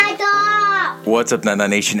What's up, Nana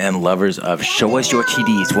Nation and lovers of Show Us Your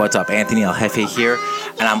TDs? What's up? Anthony El Jefe here,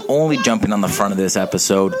 and I'm only jumping on the front of this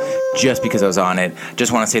episode just because I was on it.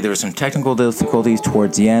 Just want to say there were some technical difficulties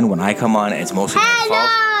towards the end. When I come on, it's mostly my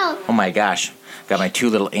fault. Oh my gosh. Got my two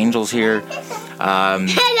little angels here. Hello!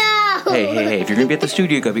 Hey. If you're going to be at the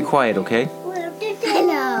studio, you got to be quiet, okay?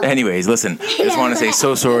 Hello! Anyways, listen, I just want to say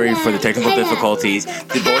so sorry for the technical difficulties.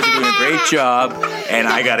 The boys are doing a great job, and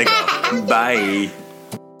I got to go. Bye.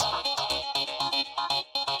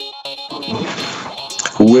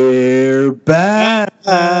 We're back.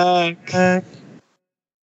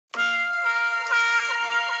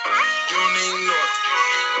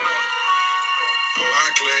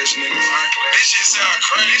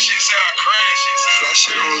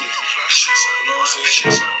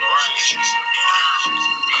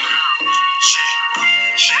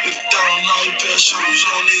 If down all the best shoes, you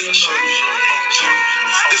don't even know.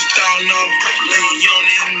 If down all the lane, you don't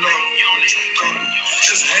even know.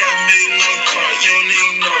 Just have me no car, you don't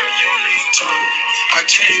even know. I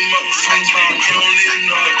came up from bottom, you don't even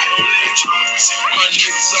know. My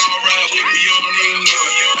niggas all ride with me, you don't even know.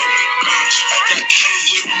 I got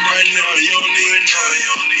kids with me right now, you don't even know.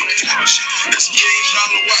 It's $1 million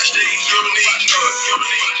watch, nigga, you don't even know.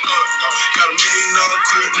 Got $1 million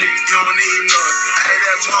crib, nigga, you don't even know.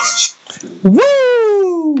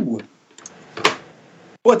 Woo!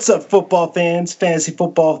 What's up, football fans, fantasy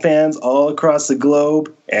football fans all across the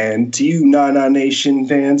globe, and to you, Nana Nation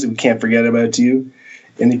fans, we can't forget about you.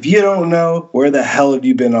 And if you don't know, where the hell have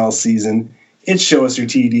you been all season? It's Show Us Your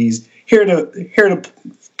TDs, here to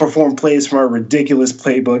perform plays from our ridiculous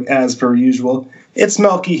playbook as per usual. It's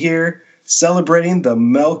Melky here, celebrating the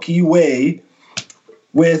Melky Way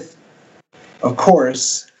with, of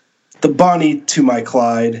course, the Bonnie to my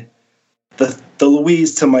Clyde, the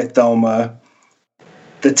Louise to my Thelma,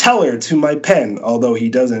 the Teller to my Pen, although he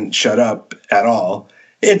doesn't shut up at all.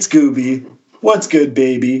 It's Gooby. What's good,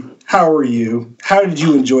 baby? How are you? How did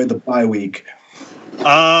you enjoy the bye week?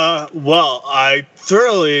 Well, I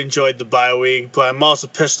thoroughly enjoyed the bye week, but I'm also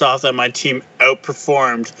pissed off that my team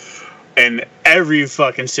outperformed in every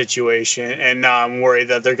fucking situation, and now I'm worried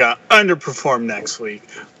that they're going to underperform next week.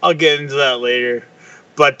 I'll get into that later.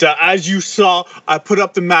 But as you saw, I put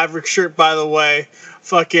up the Maverick shirt, by the way.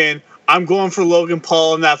 I'm going for Logan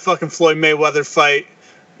Paul in that fucking Floyd Mayweather fight.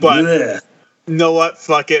 But you know what?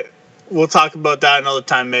 Fuck it. We'll talk about that another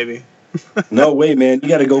time, maybe. No way, man. You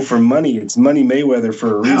got to go for money. It's Money Mayweather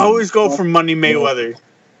for a reason. I always go for Money Mayweather.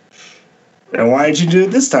 And why did you do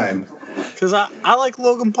it this time? Because I like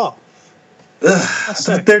Logan Paul.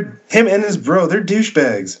 Him and his bro, they're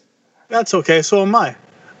douchebags. That's okay. So am I.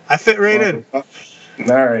 I fit right in. All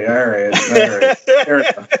right.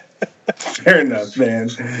 Fair enough, man.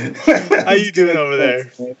 How you doing over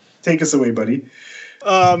there? Take us away, buddy.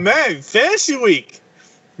 Man, fantasy week.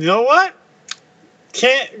 You know what?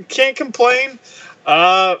 Can't complain.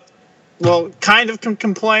 Well, kind of can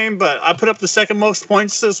complain, but I put up the second most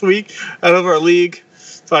points this week out of our league.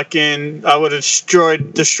 I would have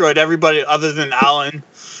destroyed everybody other than Allen.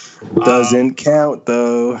 Doesn't count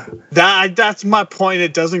though. That's my point.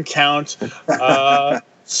 It doesn't count.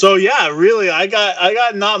 So yeah, really, I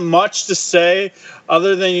got not much to say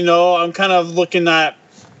other than I'm kind of looking at.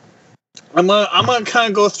 I'm gonna kind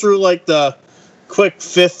of go through like the quick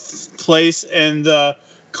fifth place and the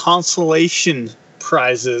consolation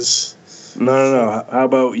prizes. No. How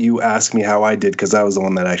about you ask me how I did, because I was the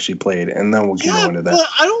one that actually played, and then we'll get into that. But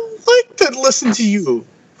I don't like to listen to you.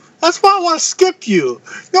 That's why I want to skip you.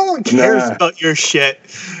 No one cares about your shit.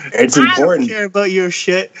 It's important. I don't care about your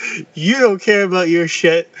shit. You don't care about your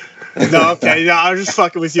shit. No, okay. No, I'm just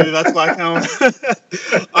fucking with you. That's why I count.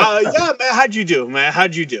 Yeah, man.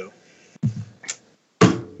 How'd you do?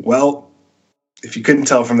 Well, if you couldn't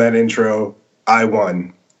tell from that intro, I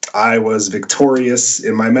won. I was victorious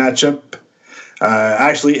in my matchup.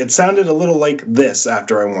 Actually, it sounded a little like this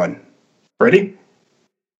after I won. Ready?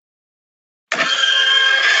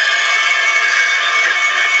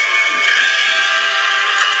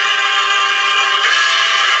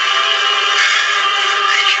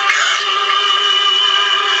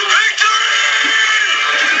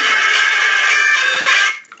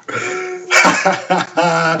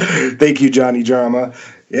 Thank you, Johnny Drama.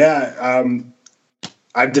 Yeah,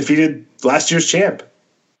 I've defeated last year's champ.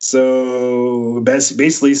 So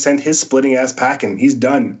basically sent his splitting ass packing. He's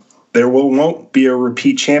done. There won't be a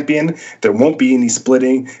repeat champion. There won't be any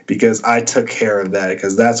splitting because I took care of that,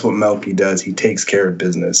 because that's what Melky does. He takes care of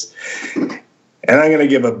business. And I'm going to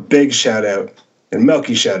give a big shout out and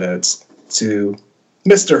Melky shout outs to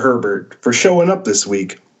Mr. Herbert for showing up this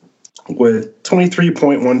week with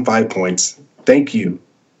 23.15 points. Thank you.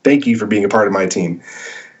 Thank you for being a part of my team.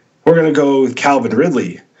 We're going to go with Calvin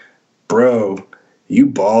Ridley. Bro, you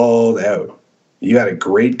balled out. You had a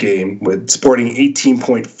great game with sporting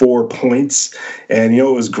 18.4 points. And you know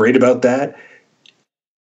what was great about that?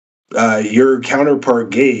 Your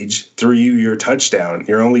counterpart Gage threw you your touchdown,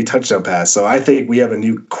 your only touchdown pass. So I think we have a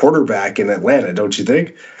new quarterback in Atlanta, don't you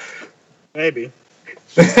think? Maybe.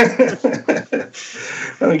 I'm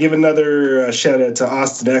going to give another shout out to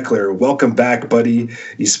Austin Eckler. Welcome back, buddy.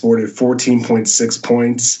 You sported 14.6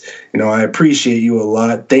 points. You know, I appreciate you a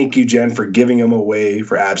lot. Thank you, Jen, for giving them away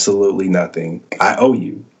for absolutely nothing. I owe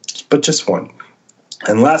you, but just one.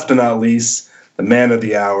 And last but not least, the man of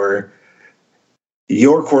the hour.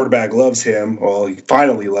 Your quarterback loves him. Well, he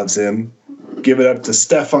finally loves him. Give it up to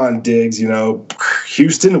Stephon Diggs. You know,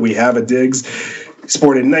 Houston, we have a Diggs.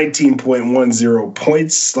 Sported 19.10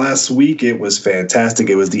 points last week. It was fantastic.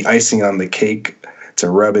 It was the icing on the cake to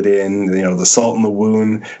rub it in, you know, the salt in the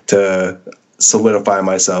wound to solidify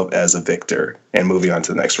myself as a victor and moving on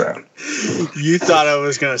to the next round. You thought I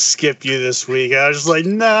was going to skip you this week. I was just like,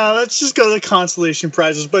 nah, let's just go to the consolation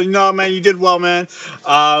prizes. But no, man, you did well, man.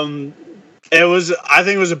 I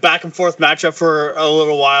think it was a back and forth matchup for a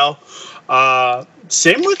little while.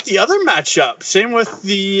 Same with the other matchup. Same with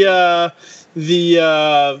the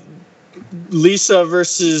Lisa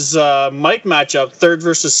versus Mike matchup, 3rd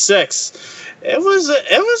versus 6th. It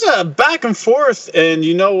was a back and forth, and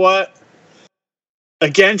you know what?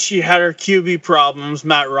 Again, she had her QB problems.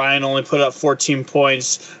 Matt Ryan only put up 14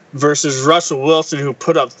 points versus Russell Wilson, who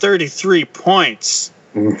put up 33 points.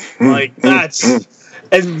 Like, that's...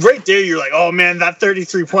 And right there, you're like, oh, man, that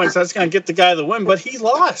 33 points, that's going to get the guy the win. But he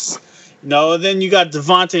lost. No, then you got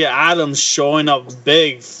Devontae Adams showing up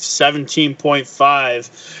big,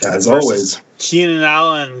 17.5. As always. Keenan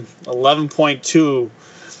Allen, 11.2.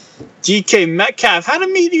 DK Metcalf had a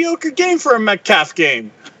mediocre game for a Metcalf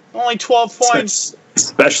game. Only 12 points.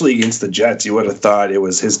 Especially against the Jets. You would have thought it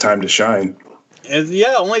was his time to shine. And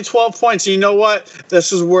yeah, only 12 points. You know what?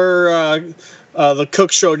 This is where the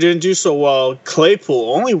Cook Show didn't do so well.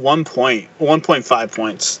 Claypool, only 1.5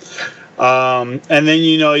 points. And then,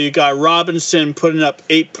 you know, you got Robinson putting up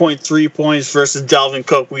 8.3 points versus Dalvin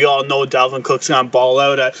Cook. We all know Dalvin Cook's going to ball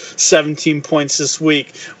out at 17 points this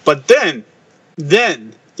week. But then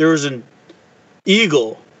there was an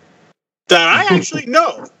Eagle that I actually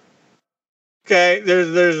know. Okay,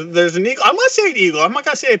 there's an Eagle. I'm going to say an Eagle. I'm not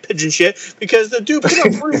going to say a pigeon shit because the dude put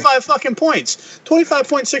up 45 fucking points.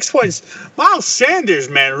 25.6 points. Miles Sanders,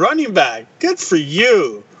 man, running back. Good for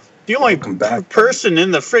you. The only person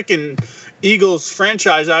in the freaking Eagles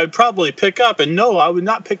franchise I would probably pick up, and no, I would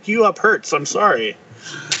not pick you up, Hurts. I'm sorry.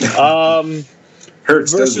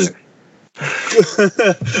 Hurts, doesn't it?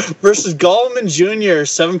 Versus Gallman Jr.,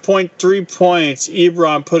 7.3 points.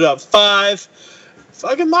 Ebron put up 5.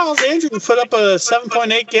 Fucking Miles Andrews put up a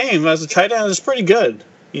 7.8 game as a tight end. It's pretty good.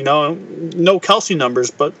 You know, no Kelsey numbers,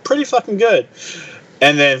 but pretty fucking good.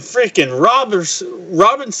 And then freaking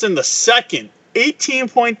Robinson the second,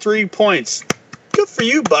 18.3 points. Good for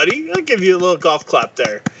you, buddy. I'll give you a little golf clap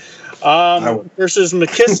there. Versus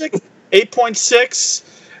McKissick, 8.6.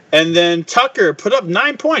 And then Tucker put up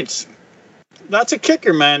 9 points. That's a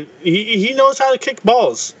kicker, man. He knows how to kick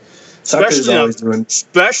balls.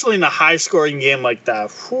 Especially in a high-scoring game like that.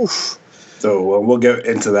 Whew. So we'll get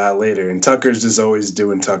into that later. And Tucker's just always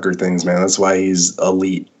doing Tucker things, man. That's why he's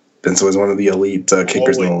elite. And so he's one of the elite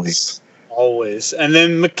kickers in the league. Always. And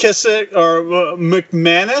then McKissick, or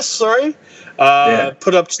McManus,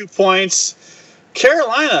 put up 2 points.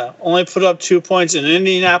 Carolina only put up 2 points, and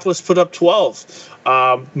Indianapolis put up 12.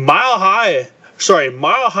 Mile High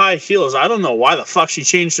Heels. I don't know why the fuck she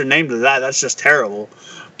changed her name to that. That's just terrible.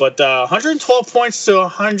 But 112 points to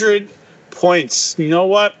 100 points. You know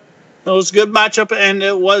what? It was a good matchup, and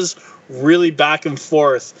it was really back and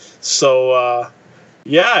forth. So,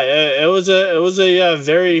 it was a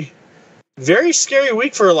very, very scary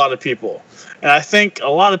week for a lot of people. And I think a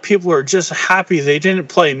lot of people are just happy they didn't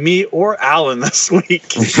play me or Alan this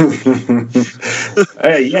week.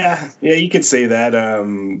 Yeah, you could say that.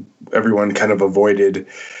 Everyone kind of avoided,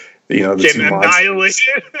 the two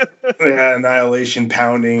annihilation. Annihilation,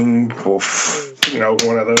 pounding. Oof,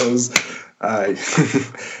 one of those.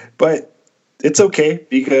 But it's okay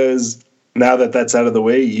because now that that's out of the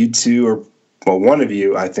way, you two are. Well, one of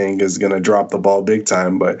you, I think, is going to drop the ball big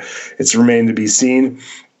time, but it's remained to be seen.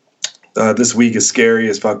 This week is scary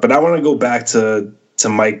as fuck. But I want to go back to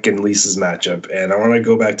Mike and Lisa's matchup, and I want to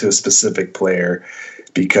go back to a specific player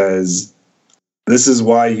because this is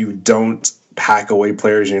why you don't pack away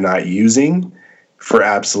players you're not using for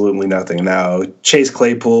absolutely nothing. Now, Chase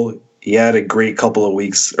Claypool, he had a great couple of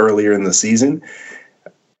weeks earlier in the season.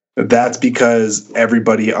 That's because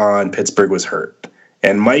everybody on Pittsburgh was hurt.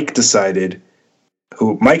 And Mike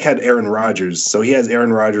had Aaron Rodgers, so he has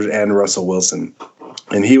Aaron Rodgers and Russell Wilson.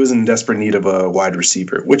 And he was in desperate need of a wide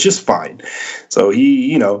receiver, which is fine. So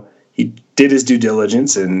he did his due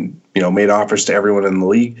diligence and, made offers to everyone in the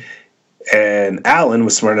league. And Allen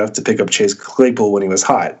was smart enough to pick up Chase Claypool when he was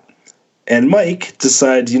hot. And Mike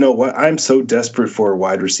decided, you know what, I'm so desperate for a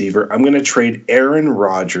wide receiver, I'm going to trade Aaron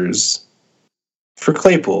Rodgers for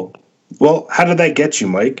Claypool. Well, how did that get you,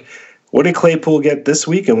 Mike? What did Claypool get this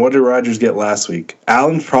week, and what did Rodgers get last week?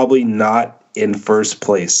 Allen's probably not in first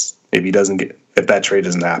place if that trade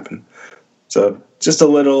doesn't happen. So just a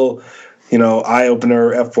little, eye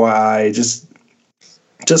opener, FYI, just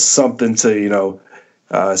something to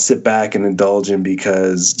sit back and indulge in,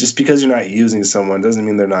 because just because you're not using someone doesn't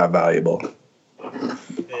mean they're not valuable.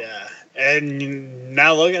 Yeah, and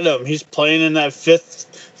now look at him. He's playing in that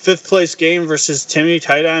fifth place game versus Timmy,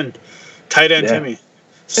 tight end Timmy.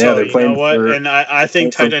 So they're playing. And I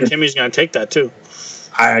think tight end Timmy's going to take that too.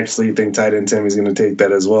 I actually think tight end Timmy's going to take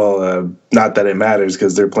that as well. Not that it matters,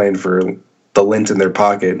 because they're playing for the lint in their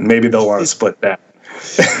pocket. Maybe they'll want to split that.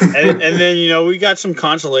 and then we got some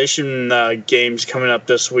consolation games coming up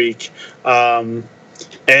this week,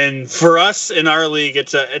 and for us in our league,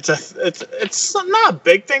 it's not a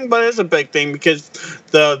big thing, but it's a big thing, because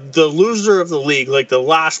the loser of the league, like the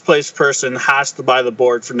last place person, has to buy the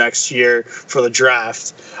board for next year for the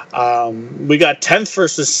draft. We got 10th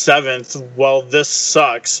versus 7th. Well, this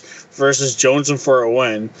sucks versus Jonesing for a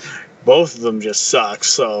win. Both of them just suck.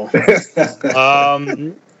 So.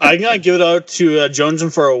 I'm going to give it out to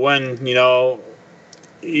Jonesing for a win.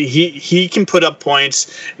 He can put up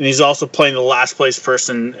points, and he's also playing the last place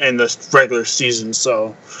person in the regular season.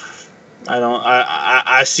 So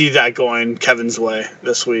I see that going Kevin's way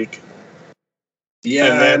this week. Yeah.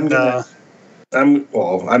 And then,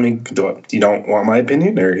 you don't want my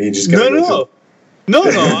opinion, or you just gonna No.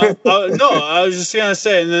 I was just going to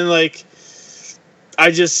say, and then I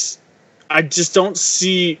just don't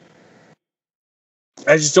see.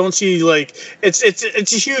 It's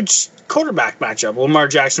a huge quarterback matchup. Lamar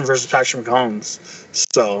Jackson versus Patrick Mahomes.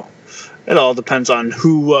 So it all depends on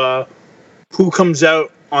who comes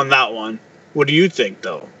out on that one. What do you think,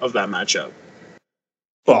 though, of that matchup?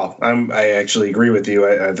 Well, I actually agree with you.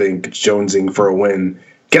 I think Jonesing for a win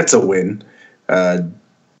gets a win.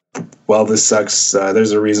 This sucks.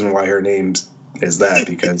 There's a reason why her name is that,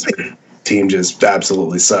 because her team just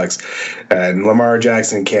absolutely sucks, and Lamar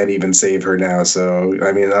Jackson can't even save her now. So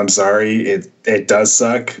I'm sorry, it does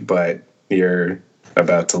suck, but you're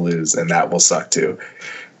about to lose, and that will suck too.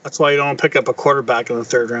 That's why you don't pick up a quarterback in the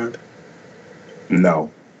 3rd round.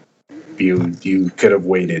 No, you could have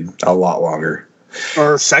waited a lot longer,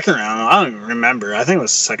 or 2nd round. I don't even remember. I think it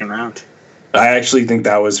was 2nd round. I actually think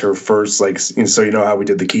that was her first. So you know how we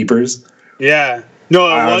did the keepers? Yeah. No,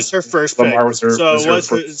 it was her first pick. Lamar was her, so was it was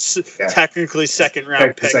first, technically 2nd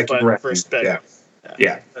round pick, but first pick.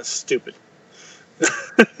 Yeah. That's stupid.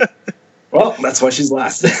 Well, that's why she's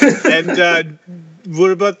last. And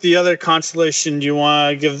what about the other consolation? Do you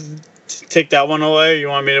want to take that one away, or you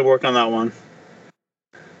want me to work on that one?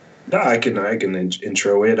 No, I can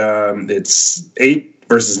intro it. It's 8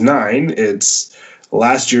 versus 9. It's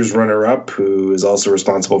last year's runner-up, who is also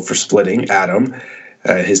responsible for splitting, Adam.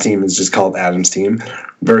 His team is just called Adam's team,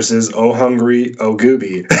 versus Oh Hungry Oh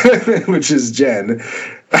Gooby, which is Jen.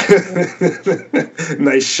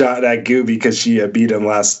 Nice shot at Gooby, because she beat him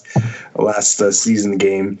last season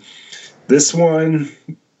game. This one,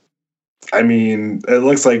 it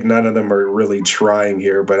looks like none of them are really trying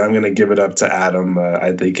here, but I'm going to give it up to Adam.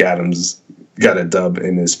 I think Adam's got a dub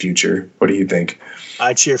in his future. What do you think?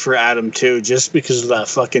 I cheer for Adam too, just because of that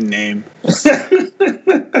fucking name.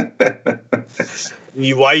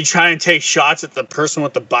 Why are you trying to take shots at the person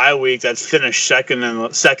with the bye week that's finished second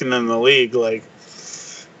in the league? Like,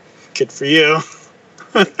 good for you.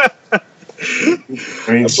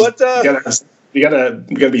 You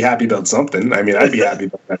gotta be happy about something. I'd be happy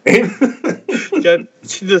about that name.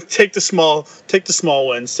 Just take the small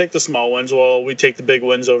wins. Take the small wins while we take the big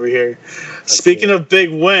wins over here. Speaking of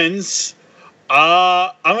big wins,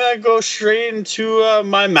 I'm gonna go straight into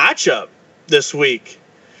my matchup this week.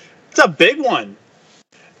 It's a big one.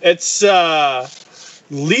 It's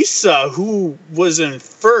Lisa, who was in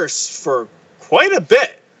first for quite a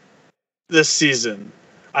bit this season.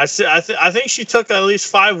 I think she took at least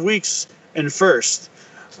 5 weeks in first.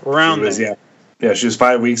 Yeah, she was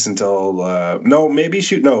 5 weeks until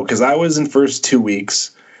because I was in first 2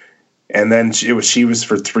 weeks, and then she was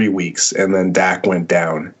for 3 weeks, and then Dak went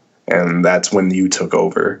down, and that's when you took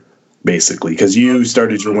over. basically, because you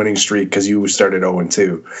started your winning streak because you started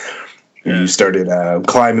 0-2. And you started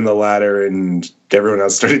climbing the ladder, and everyone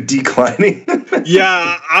else started declining.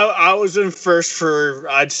 Yeah, I was in first for,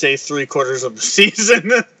 I'd say, 3/4 of the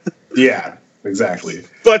season. Yeah, exactly.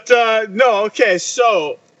 But, no, okay,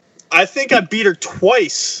 so I think I beat her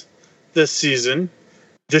twice this season,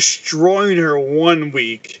 destroying her 1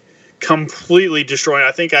 week, completely destroying.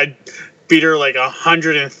 I think I beat her like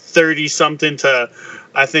 130-something to,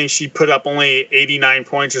 I think she put up only 89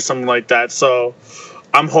 points or something like that, so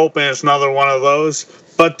I'm hoping it's another one of those.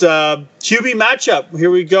 But QB matchup,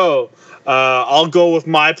 here we go. I'll go with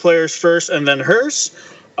my players first and then hers.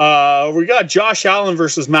 We got Josh Allen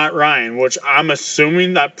versus Matt Ryan, which I'm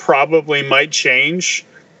assuming that probably might change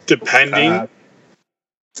depending.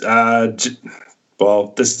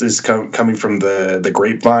 Well, this is coming from the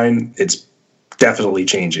grapevine. It's definitely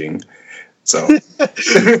changing. So,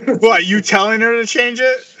 what, you telling her to change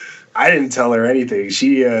it? I didn't tell her anything.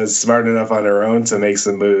 She is smart enough on her own to make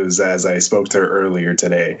some moves, as I spoke to her earlier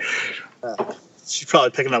today. She's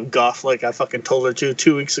probably picking up Goff like I fucking told her to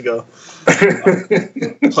 2 weeks ago.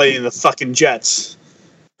 Playing the fucking Jets.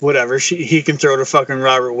 Whatever. He can throw to fucking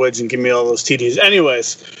Robert Woods and give me all those TDs.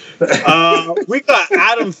 Anyways, we got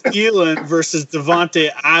Adam Thielen versus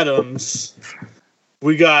Devontae Adams.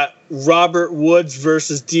 We got Robert Woods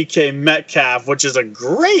versus DK Metcalf, which is a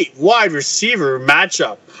great wide receiver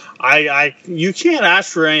matchup. You can't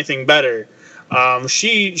ask for anything better.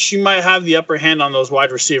 She might have the upper hand on those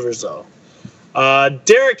wide receivers, though.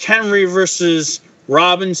 Derrick Henry versus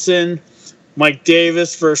Robinson. Mike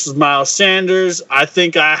Davis versus Miles Sanders. I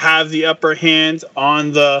think I have the upper hand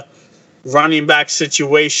on the running back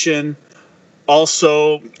situation.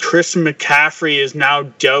 Also, Chris McCaffrey is now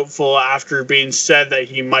doubtful after being said that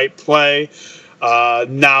he might play.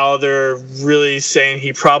 Now they're really saying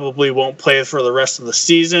he probably won't play for the rest of the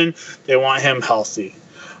season. They want him healthy.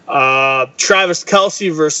 Travis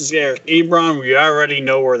Kelce versus Eric Ebron. We already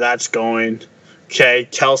know where that's going. Okay,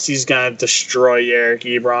 Kelsey's going to destroy Eric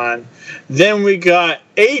Ebron. Then we got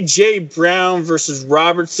A.J. Brown versus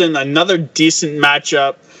Robertson. Another decent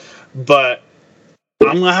matchup. But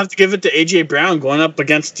I'm going to have to give it to A.J. Brown going up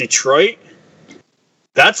against Detroit.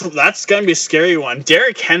 That's going to be a scary one.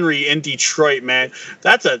 Derrick Henry in Detroit, man.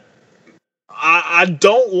 I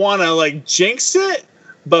don't want to, like, jinx it,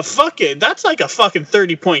 but fuck it. That's like a fucking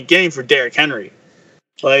 30-point game for Derrick Henry.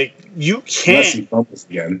 Like, you can't. Unless he fumbles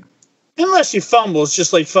again. Unless he fumbles,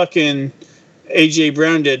 just like fucking A.J.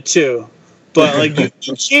 Brown did, too. But, like,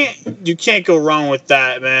 you can't go wrong with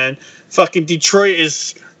that, man. Fucking Detroit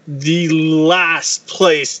is the last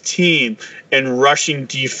place team in rushing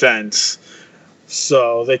defense.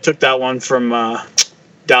 So they took that one from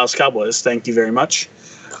Dallas Cowboys. Thank you very much.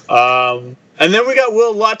 And then we got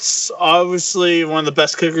Will Lutz, obviously one of the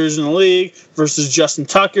best kickers in the league, versus Justin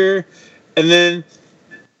Tucker. And then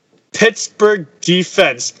Pittsburgh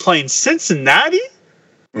defense playing Cincinnati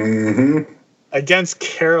against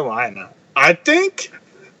Carolina. I think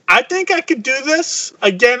I could do this.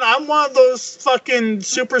 Again, I'm one of those fucking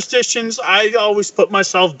superstitions. I always put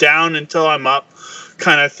myself down until I'm up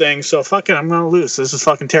kind of thing. So fucking, I'm going to lose. This is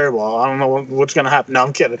fucking terrible. I don't know what's going to happen. No,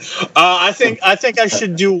 I'm kidding. I think I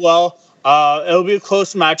should do well. It'll be a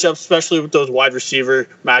close matchup, especially with those wide receiver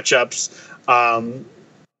matchups.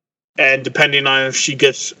 And depending on if she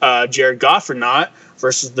gets Jared Goff or not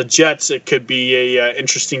versus the Jets, it could be a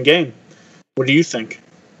interesting game. What do you think?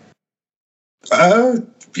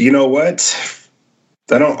 You know what?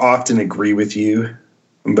 I don't often agree with you,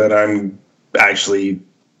 but I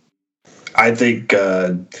think.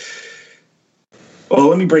 Well,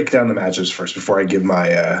 let me break down the matchups first before I give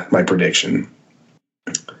my prediction.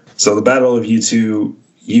 So the battle of you two,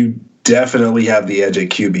 you definitely have the edge at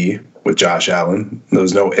QB with Josh Allen.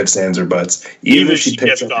 There's no ifs, ands, or buts. Even if she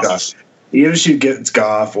picks up Goff. Even if she gets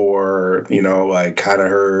Goff or, like kind of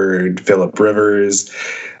heard Phillip Rivers.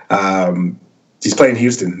 He's playing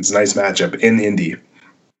Houston. It's a nice matchup in Indy.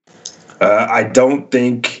 I don't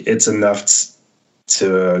think it's enough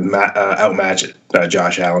to outmatch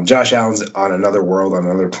Josh Allen. Josh Allen's on another world, on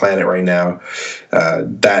another planet right now.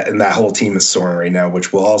 That whole team is soaring right now,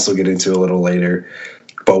 which we'll also get into a little later.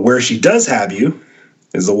 But where she does have you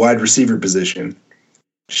is the wide receiver position.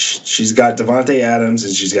 She's got Devontae Adams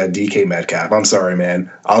and she's got DK Metcalf. I'm sorry, man.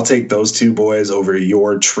 I'll take those two boys over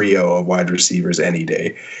your trio of wide receivers any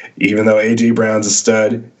day. Even though A.J. Brown's a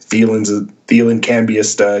stud, Thielen can be a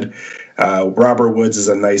stud. Robert Woods is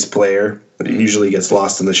a nice player, but he usually gets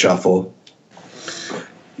lost in the shuffle.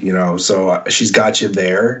 So she's got you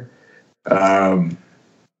there.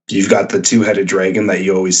 You've got the two-headed dragon that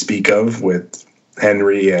you always speak of with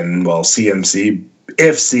Henry and, CMC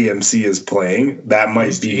if CMC is playing, that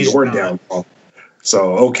might be your downfall.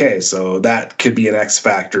 So that could be an X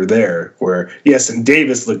factor there. Where yes, and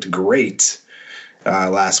Davis looked great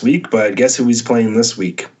last week, but guess who he's playing this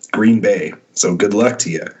week? Green Bay. So good luck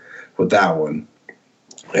to you with that one.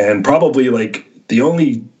 And probably like the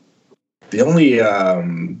only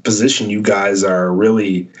position you guys are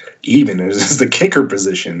really even is the kicker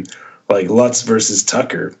position, like Lutz versus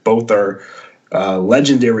Tucker. Both are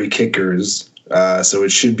legendary kickers, so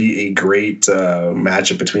it should be a great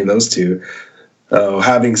matchup between those two.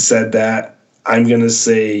 Having said that, I'm going to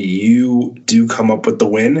say you do come up with the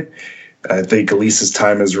win. I think Elise's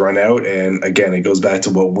time has run out, and again, it goes back to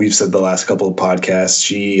what we've said the last couple of podcasts.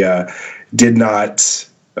 She did not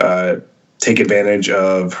take advantage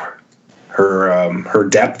of her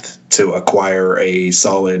depth to acquire a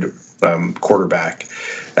solid quarterback.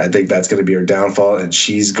 I think that's going to be her downfall, and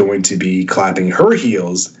she's going to be clapping her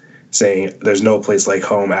heels, saying there's no place like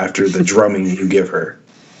home after the drumming you give her.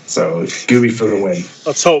 So, Gooby for the win.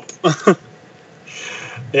 Let's hope.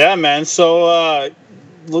 Yeah, man. So,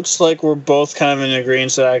 looks like we're both kind of in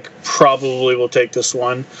agreement that I probably will take this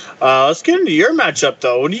one. Let's get into your matchup,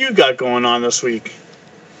 though. What do you got going on this week?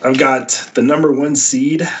 I've got the number 1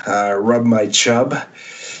 seed, Rub My Chubb.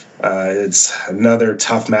 It's another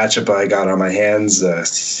tough matchup I got on my hands.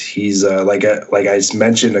 He's like I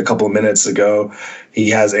mentioned a couple of minutes ago, he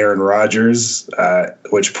has Aaron Rodgers,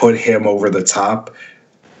 which put him over the top.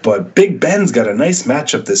 But Big Ben's got a nice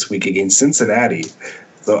matchup this week against Cincinnati.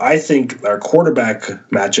 So I think our quarterback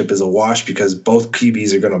matchup is a wash because both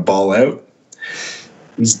QBs are going to ball out.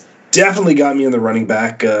 He's definitely got me in the running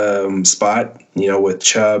back spot, with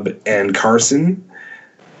Chubb and Carson.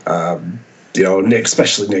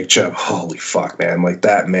 Especially Nick Chubb. Holy fuck, man. Like,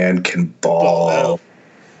 that man can ball.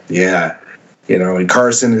 Yeah. And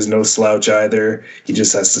Carson is no slouch either. He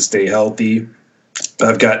just has to stay healthy.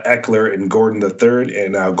 I've got Eckler and Gordon III,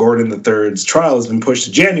 and now Gordon III's trial has been pushed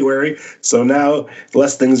to January, so now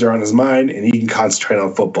less things are on his mind, and he can concentrate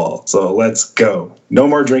on football. So let's go. No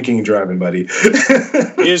more drinking and driving, buddy.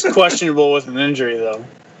 He is questionable with an injury, though.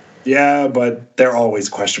 Yeah, but they're always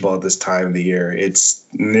questionable at this time of the year. It's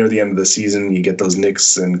near the end of the season. You get those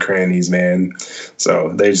nicks and crannies, man.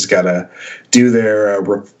 So they just got to do their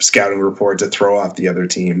scouting report to throw off the other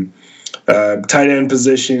team. Tight end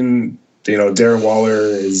position, Darren Waller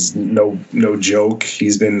is no joke.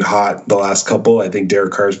 He's been hot the last couple. I think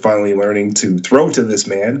Derek Carr is finally learning to throw to this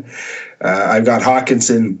man. I've got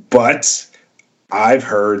Hawkinson, but I've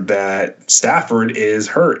heard that Stafford is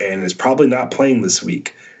hurt and is probably not playing this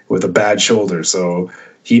week with a bad shoulder, so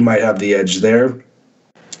he might have the edge there.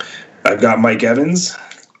 I've got Mike Evans.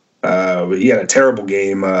 He had a terrible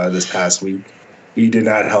game this past week. He did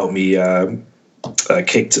not help me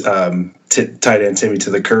kick tight end Timmy to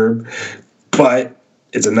the curb, but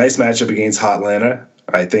it's a nice matchup against Hotlanta.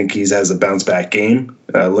 I think he has a bounce back game.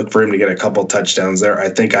 Look for him to get a couple touchdowns there. I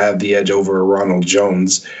think I have the edge over Ronald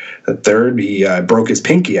Jones III. He broke his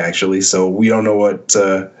pinky, actually, so we don't know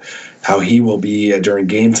how he will be during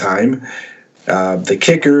game time. The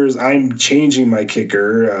kickers, I'm changing my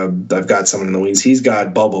kicker. I've got someone in the wings. He's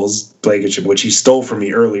got Bubbles, Blankenship, which he stole from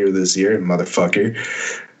me earlier this year, motherfucker.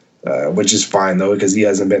 Which is fine, though, because he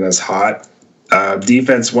hasn't been as hot.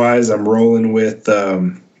 Defense-wise, I'm rolling with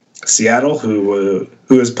Seattle, who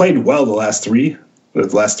has played well the last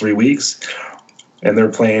 3 weeks, and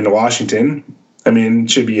they're playing Washington. I mean,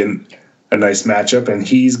 it should be a nice matchup, and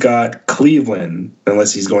he's got Cleveland,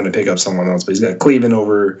 unless he's going to pick up someone else, but he's got Cleveland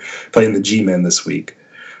over playing the G-Men this week.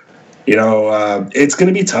 It's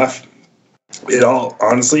going to be tough.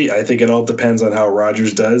 Honestly, I think it all depends on how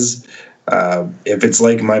Rodgers does. If it's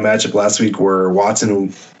like my matchup last week where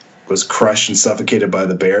Watson was crushed and suffocated by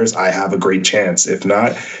the Bears, I have a great chance. If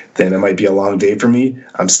not, then it might be a long day for me.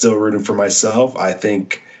 I'm still rooting for myself. I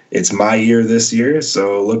think it's my year this year,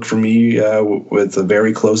 so look for me with a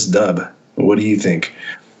very close dub. What do you think?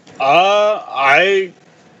 I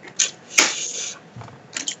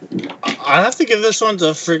have to give this one to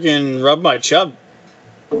freaking Rub My Chubb.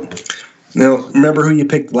 Now, remember who you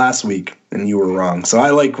picked last week, and you were wrong. So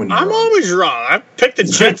I like when you're wrong. Always wrong. I pick the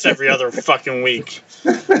Jets every other fucking week.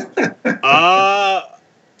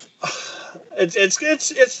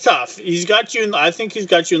 It's tough. He's got you. I think he's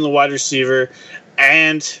got you in the wide receiver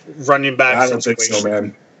and running back. I don't think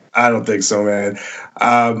so,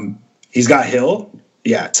 man. He's got Hill.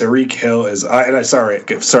 Yeah, Tyreek Hill is. Sorry,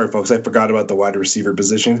 folks. I forgot about the wide receiver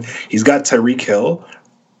position. He's got Tyreek Hill,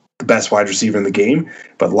 the best wide receiver in the game,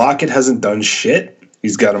 but Lockett hasn't done shit.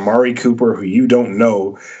 He's got Amari Cooper, who you don't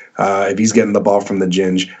know if he's getting the ball from the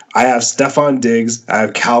Ginge. I have Stephon Diggs, I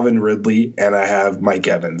have Calvin Ridley, and I have Mike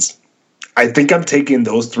Evans. I think I'm taking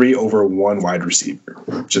those three over one wide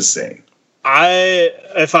receiver. Just saying.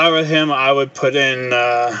 If I were him, I would put in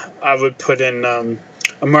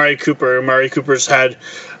Amari Cooper. Amari Cooper's had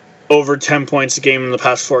over 10 points a game in the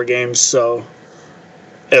past 4 games, so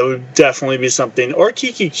it would definitely be something. Or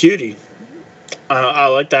Kiki Cutie. I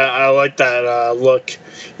like that. I like that look,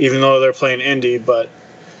 even though they're playing Indy. But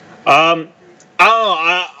I don't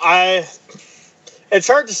know. It's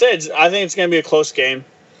hard to say. I think it's going to be a close game,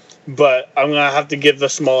 but I'm going to have to give the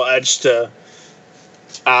small edge to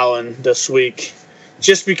Allen this week,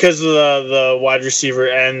 just because of the wide receiver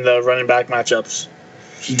and the running back matchups.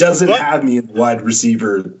 He doesn't have me in the wide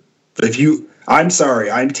receiver. I'm sorry.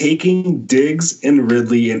 I'm taking Diggs and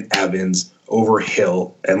Ridley and Evans over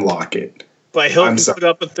Hill and Lockett. But Hill can put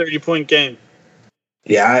up a 30-point game.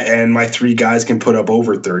 Yeah, and my 3 guys can put up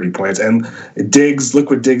over 30 points. And Diggs, look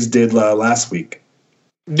what Diggs did last week.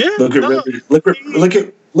 Yeah, look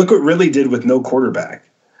what Ridley did with no quarterback.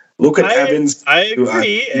 Look at Evans. I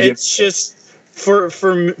agree. It's just for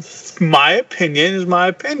my opinion is my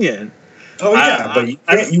opinion. Oh yeah, but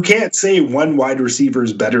you can't say one wide receiver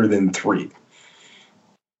is better than 3.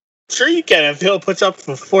 Sure you can if Hill puts up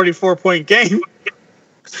a 44-point game.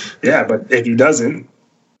 Yeah, but if he doesn't.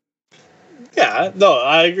 Yeah, no,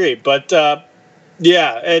 I agree. But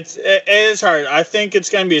yeah, it is hard. I think it's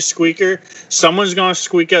going to be a squeaker. Someone's going to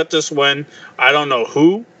squeak out this win. I don't know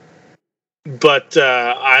who, but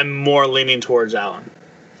I'm more leaning towards Allen.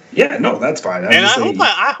 Yeah, no, that's fine.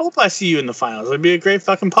 I hope I see you in the finals. It'd be a great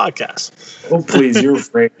fucking podcast. Oh, please, you're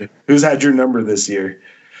afraid. Who's had your number this year?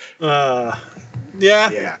 Yeah.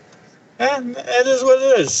 And it is what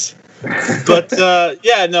it is. But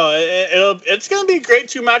yeah, no, it's going to be great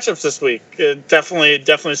 2 matchups this week. Definitely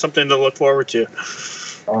something to look forward to.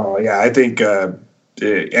 Oh yeah, I think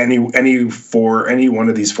any one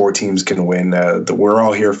of these 4 teams can win. We're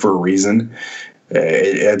all here for a reason.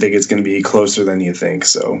 I think it's going to be closer than you think.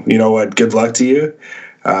 So you know what? Good luck to you.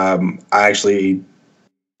 I actually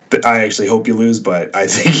hope you lose, but I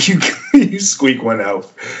think you squeak one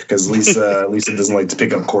out because Lisa doesn't like to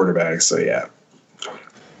pick up quarterbacks. So yeah.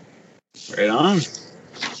 Right on.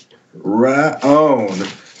 Right on.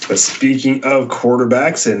 But speaking of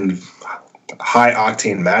quarterbacks and high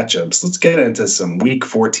octane matchups, let's get into some Week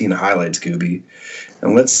 14 highlights, Gooby.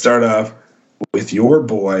 And let's start off with your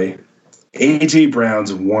boy, AJ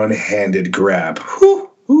Brown's one-handed grab.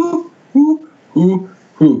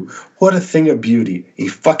 What a thing of beauty. A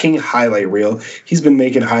fucking highlight reel. He's been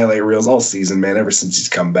making highlight reels all season, man, ever since he's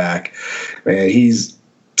come back. Man, he's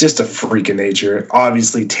just a freak of nature.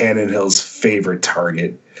 Obviously, Tannehill's favorite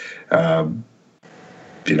target. You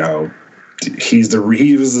know, he was the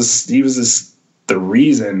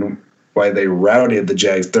reason why they routed the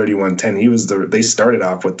Jags 31-10. They started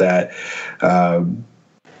off with that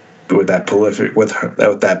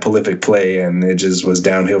prolific play, and it just was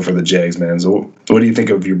downhill for the Jags, man. So, what do you think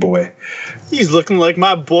of your boy? He's looking like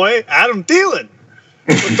my boy Adam Thielen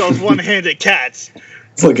with those one-handed cats.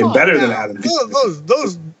 It's looking better than Adam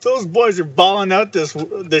Thielen. Those boys are balling out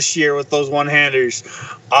this year with those one-handers.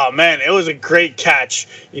 Oh man, it was a great catch.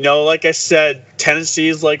 You know, like I said, Tennessee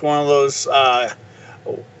is like one of those.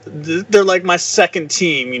 They're like my second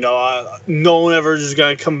team. You know, no one ever is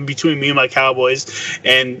going to come between me and my Cowboys.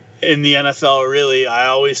 And in the NFL, really, I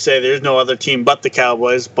always say there's no other team but the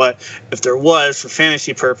Cowboys. But if there was, for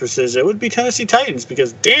fantasy purposes, it would be Tennessee Titans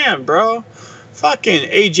because damn, bro, fucking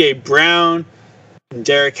AJ Brown, and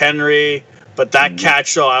Derrick Henry. But that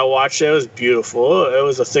catch, though, I watched it was beautiful. It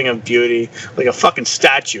was a thing of beauty, like a fucking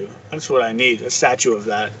statue. That's what I need, a statue of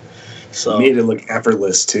that. So made it look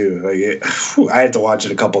effortless too. I had to watch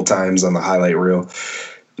it a couple times on the highlight reel.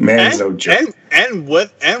 Man, no joke. And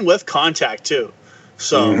with contact too.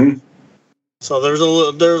 So so there's a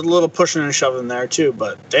little pushing and shoving there too.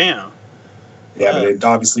 But damn. Yeah, but it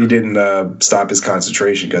obviously didn't stop his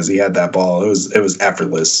concentration because he had that ball. It was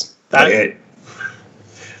effortless. That's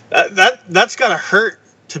gotta hurt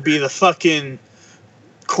to be the fucking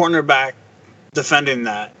cornerback defending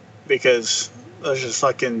that because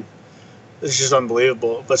it's just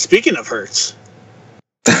unbelievable. But speaking of Hurts,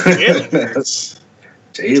 Jalen Hurts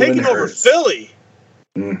taking over Philly.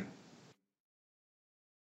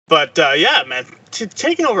 But yeah, man,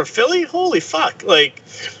 taking over Philly, holy fuck! Like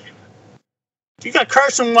you got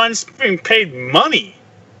Carson Wentz being paid money.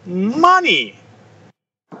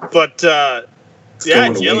 But yeah,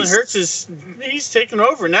 Jalen Hurts he's taking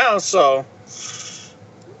over now. So,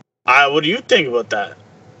 what do you think about that?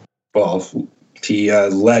 Well, he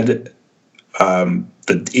led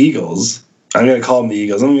the Eagles. I'm going to call them the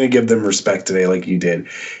Eagles. I'm going to give them respect today, like you did.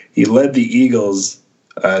 He led the Eagles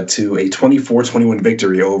to a 24-21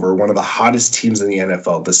 victory over one of the hottest teams in the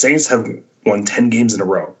NFL. The Saints have won 10 games in a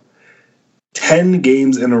row. 10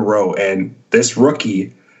 games in a row. And this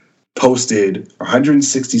rookie posted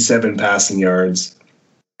 167 passing yards,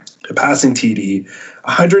 a passing TD,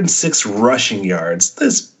 106 rushing yards.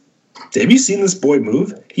 Have you seen this boy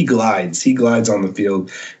move? He glides. He glides on the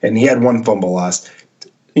field. And he had one fumble loss,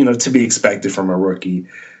 to be expected from a rookie.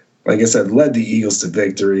 Like I said, led the Eagles to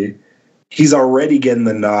victory. He's already getting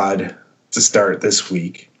the nod to start this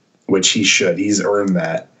week, which he should. He's earned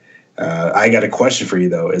that. I got a question for you,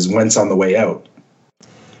 though. Is Wentz on the way out?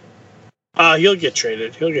 He'll get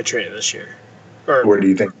traded. He'll get traded this year. Or where do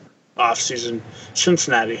you think? Off-season.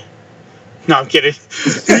 Cincinnati. No, I'm kidding.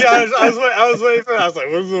 Yeah, I was waiting for that. I was like,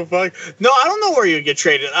 what the fuck? No, I don't know where you'd get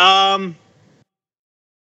traded.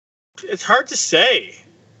 It's hard to say.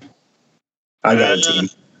 I got a team.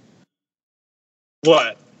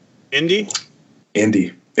 What? Indy,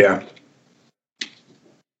 yeah.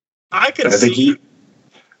 I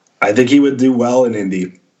think he would do well in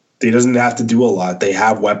Indy. He doesn't have to do a lot. They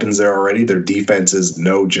have weapons there already. Their defense is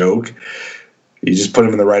no joke. You just put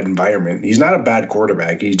him in the right environment. He's not a bad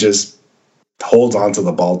quarterback. He just holds on to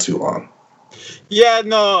the ball too long. Yeah,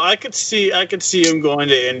 no, I could see him going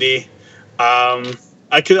to Indy.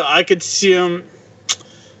 I could see him.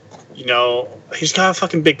 He's got a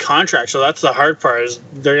fucking big contract, so that's the hard part. Is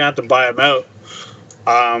they're gonna have to buy him out.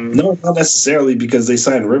 No, not necessarily, because they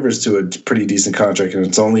signed Rivers to a pretty decent contract, and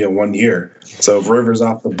it's only a 1 year. So if Rivers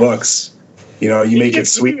off the books, you make it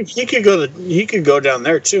sweet. He could go down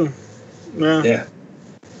there too. Yeah.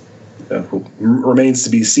 Remains to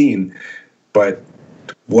be seen. But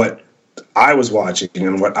what I was watching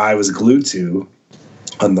and what I was glued to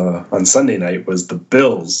on Sunday night was the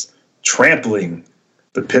Bills trampling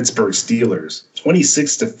the Pittsburgh Steelers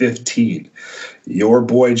 26-15. Your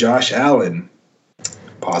boy Josh Allen,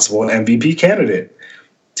 possible MVP candidate,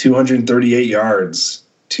 238 yards,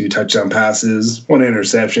 2 touchdown passes, 1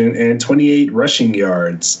 interception, and 28 rushing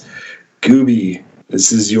yards. Gooby,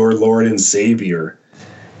 this is your Lord and Savior.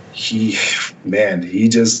 He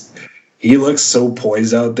looks so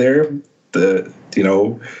poised out there.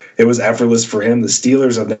 It was effortless for him. The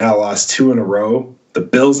Steelers have now lost 2 in a row. The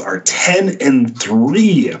Bills are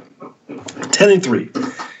 10-3. 10-3.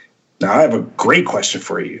 Now I have a great question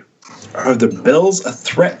for you. Are the Bills a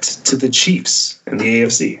threat to the Chiefs in the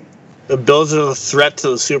AFC? The Bills are a threat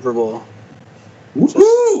to the Super Bowl.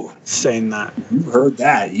 Woohoo! Saying that.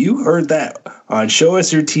 You heard that on Show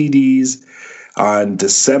Us Your TDs on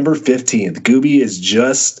December 15th. Gooby has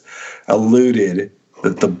just alluded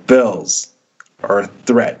that the Bills are a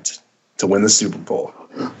threat to win the Super Bowl.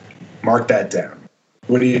 Mark that down.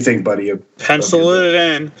 What do you think, buddy? Pencil it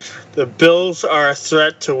in. The Bills are a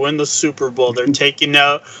threat to win the Super Bowl. They're taking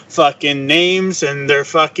out fucking names and they're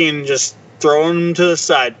fucking just throwing them to the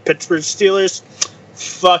side. Pittsburgh Steelers,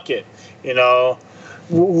 fuck it.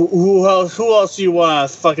 Who else do you want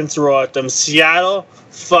to fucking throw at them? Seattle,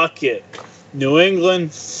 fuck it. New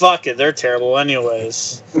England, fuck it. They're terrible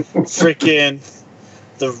anyways. Freaking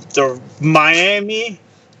the Miami,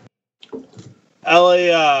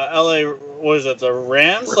 LA, what is it? The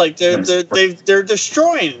Rams? Like they're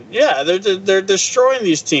destroying. Yeah, they're destroying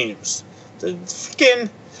these teams. They're freaking.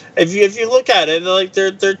 If you look at it,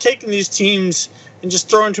 they're taking these teams and just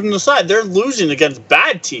throwing them to the side. They're losing against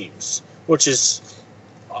bad teams, which is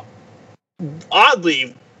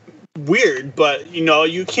oddly weird. But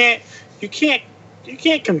you can't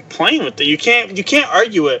complain with it. You can't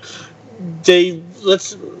argue it.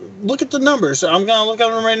 Let's look at the numbers. I'm gonna look at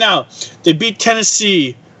them right now. They beat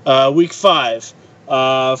Tennessee week 5. They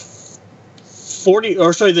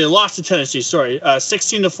lost to Tennessee.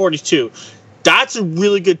 16-42. That's a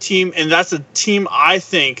really good team, and that's a team I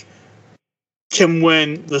think can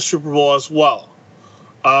win the Super Bowl as well.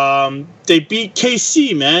 They beat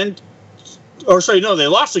KC, man. They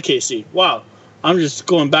lost to KC. Wow. I'm just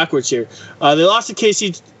going backwards here. They lost to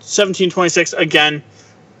KC 17-26. Again,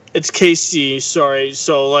 it's KC. Sorry.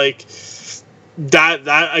 So,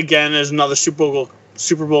 that again is another Super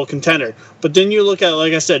Bowl contender. But then you look at,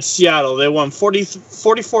 like I said, Seattle. They won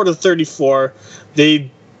 44-34.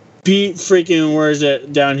 They beat freaking, where is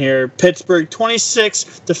it down here? Pittsburgh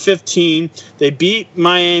 26-15. They beat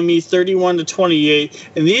Miami 31-28.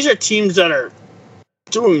 And these are teams that are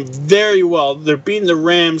doing very well. They're beating the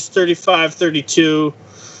Rams 35-32.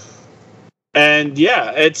 And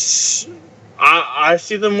yeah, I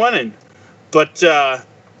see them winning. But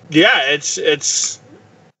it's a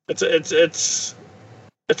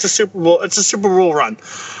Super Bowl. It's a Super Bowl run.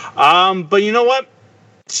 But you know what?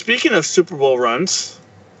 Speaking of Super Bowl runs,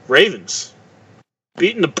 Ravens.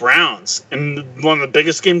 beating the Browns in one of the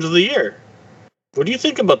biggest games of the year. What do you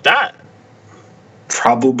think about that?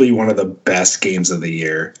 Probably one of the best games of the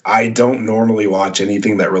year. I don't normally watch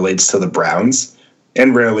anything that relates to the Browns,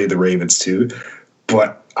 and rarely the Ravens too,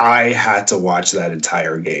 but I had to watch that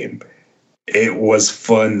entire game. It was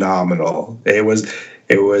phenomenal. I was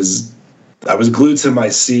glued to my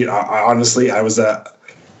seat. Honestly, I was at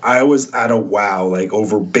a wow, like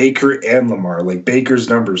over Baker and Lamar. Like Baker's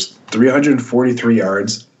numbers: 343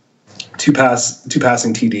 yards, two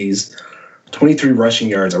passing TDs, 23 rushing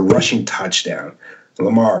yards, a rushing touchdown.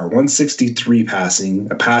 Lamar, 163 passing,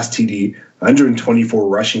 a pass TD, 124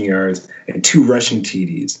 rushing yards, and 2 rushing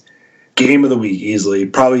TDs. Game of the week easily,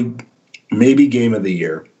 probably, maybe game of the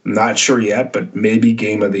year. Not sure yet, but maybe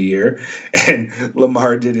game of the year. And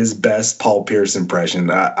Lamar did his best Paul Pierce impression.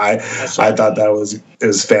 I thought that was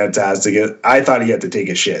fantastic. I thought he had to take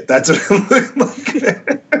a shit. That's what it looked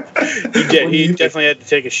like. He did. He definitely had to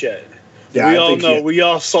take a shit. Yeah, we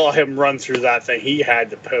all saw him run through that thing. He had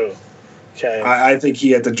to poo. Okay. I think he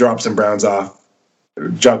had to drop some Browns off.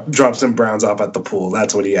 Drop some Browns off at the pool.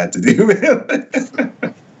 That's what he had to do,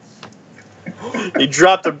 man. He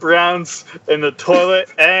dropped the Browns in the toilet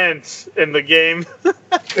and in the game.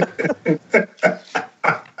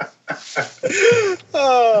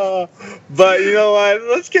 But you know what?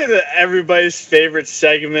 Let's get to everybody's favorite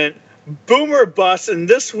segment, Boom or Bust. And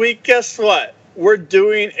this week, guess what? We're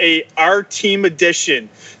doing our team edition.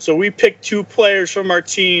 So we picked 2 players from our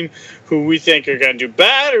team who we think are going to do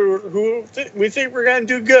bad or who we think we're going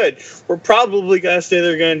to do good. We're probably going to say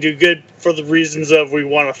they're going to do good for the reasons of we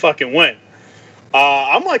want to fucking win.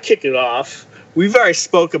 I'm going to kick it off. We've already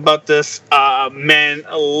spoke about this, man,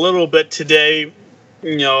 a little bit today,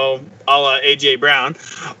 you know, a la A.J. Brown.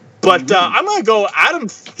 But I'm going to go Adam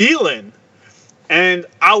Thielen. And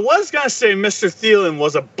I was going to say Mr. Thielen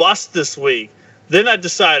was a bust this week. Then I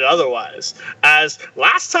decided otherwise. As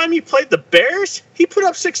last time he played the Bears, he put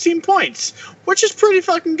up 16 points, which is pretty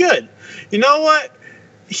fucking good. You know what?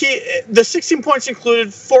 The 16 points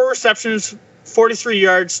included 4 receptions, 43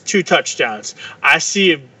 yards, 2 touchdowns. I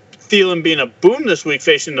see Thielen being a boom this week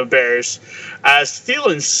facing the Bears, as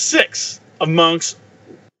Thielen's 6th amongst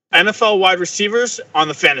NFL wide receivers on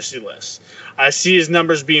the fantasy list. I see his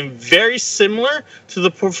numbers being very similar to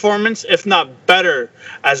the performance, if not better,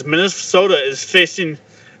 as Minnesota is fighting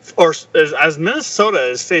for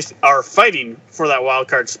that wild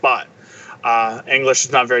card spot. English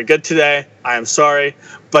is not very good today. I am sorry,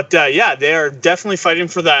 but they are definitely fighting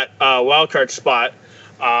for that wild card spot.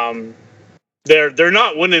 They're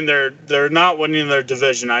not winning their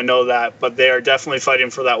division. I know that, but they are definitely fighting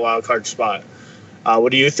for that wild card spot.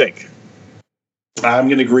 What do you think? I'm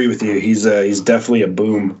going to agree with you. He's definitely a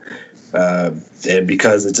boom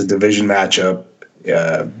because it's a division matchup.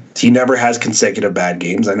 He never has consecutive bad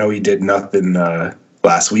games. I know he did nothing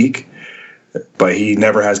last week, but he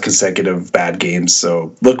never has consecutive bad games.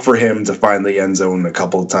 So look for him to find the end zone a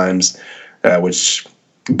couple of times, which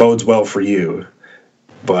bodes well for you.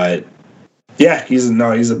 But yeah, he's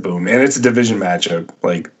a boom, and it's a division matchup.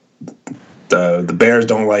 Like the Bears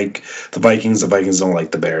don't like the Vikings. The Vikings don't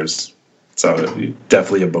like the Bears. So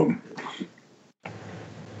definitely a boom.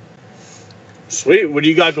 Sweet. What do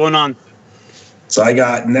you got going on? So I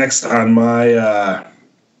got next on my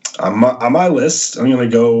list. I'm going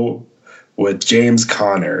to go with James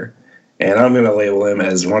Conner, and I'm going to label him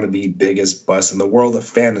as one of the biggest busts in the world of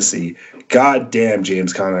fantasy. God damn,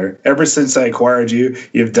 James Conner! Ever since I acquired you,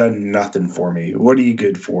 you've done nothing for me. What are you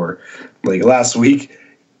good for? Like last week,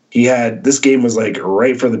 this game was like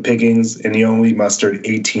right for the pickings, and he only mustered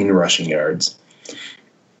 18 rushing yards.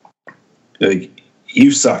 Like,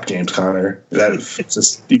 you suck, James Conner. That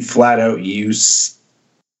just flat out, you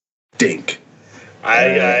stink. I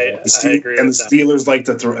agree. And the Steelers like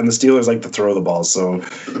to throw. And the Steelers like to throw the ball. So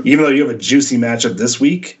even though you have a juicy matchup this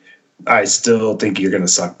week, I still think you're going to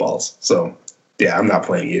suck balls. So yeah, I'm not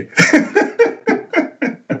playing you.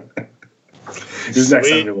 Who's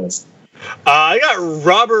next on your list? I got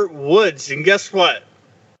Robert Woods, and guess what?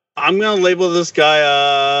 I'm going to label this guy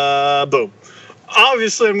a boom.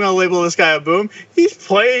 Obviously, I'm going to label this guy a boom. He's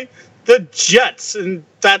playing the Jets, and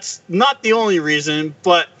that's not the only reason,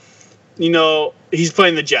 but, you know, he's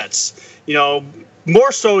playing the Jets. You know,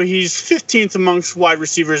 more so, he's 15th amongst wide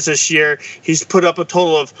receivers this year. He's put up a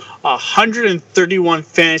total of 131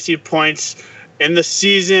 fantasy points in the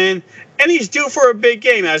season. And he's due for a big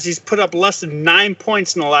game, as he's put up less than 9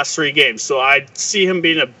 points in the last 3 games. So I see him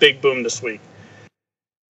being a big boom this week.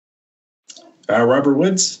 Robert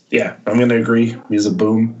Woods? Yeah, I'm going to agree. He's a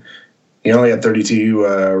boom. He only had 32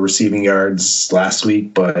 receiving yards last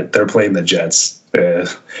week, but they're playing the Jets.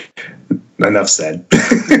 enough said.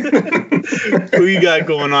 Who you got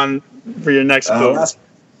going on for your next boom?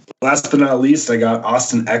 Last but not least, I got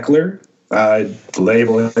Austin Eckler.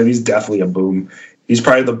 Label him. He's definitely a boom. He's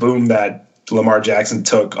probably the boom that Lamar Jackson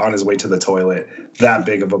took on his way to the toilet. That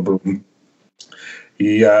big of a boom.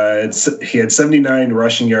 He had 79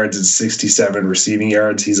 rushing yards and 67 receiving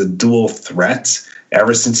yards. He's a dual threat.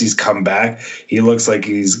 Ever since he's come back, he looks like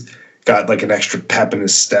he's got like an extra pep in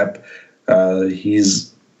his step.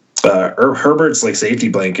 He's Herbert's like safety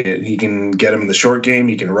blanket. He can get him in the short game.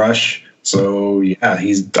 He can rush. So yeah,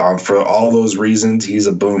 he's down for all those reasons. He's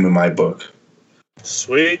a boom in my book.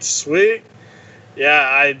 Sweet. Yeah,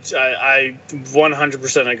 I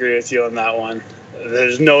 100% agree with you on that one.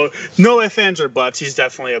 There's no ifs, ands, or buts. He's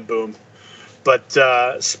definitely a boom.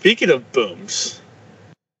 But speaking of booms,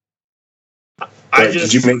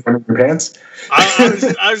 did you make one of your pants?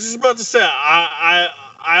 I was just about to say I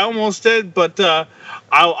almost did, but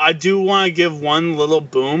I do want to give one little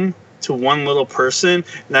boom to one little person,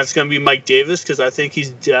 and that's going to be Mike Davis, because I think he's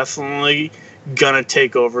definitely going to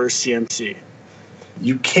take over CMC.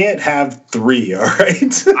 You can't have three, all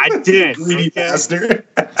right? I did. Greedy bastard.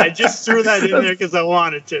 I just threw that in there because I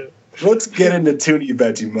wanted to. Let's get into Toonie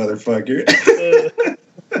Bet, you motherfucker.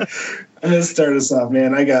 I'm going to start us off,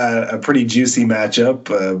 man. I got a pretty juicy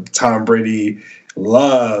matchup. Tom Brady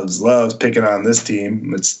loves picking on this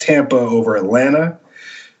team. It's Tampa over Atlanta.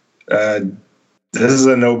 This is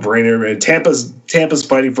a no-brainer. Tampa's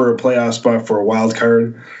fighting for a playoff spot for a wild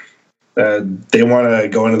card. They want to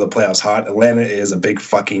go into the playoffs hot. Atlanta is a big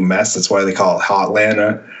fucking mess. That's why they call it Hot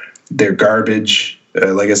Atlanta. They're garbage.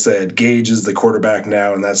 Like I said, Gage is the quarterback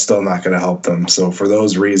now, and that's still not going to help them. So for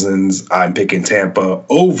those reasons, I'm picking Tampa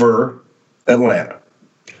over Atlanta.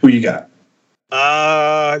 Who you got?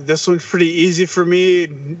 This one's pretty easy for me.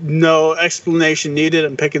 No explanation needed.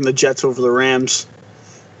 I'm picking the Jets over the Rams.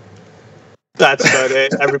 That's about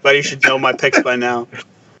it. Everybody should know my picks by now.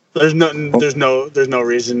 There's no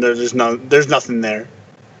reason. There's nothing there.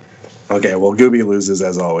 Okay, well, Gooby loses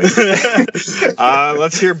as always.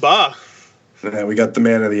 Let's hear Ba. We got the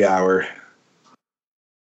man of the hour.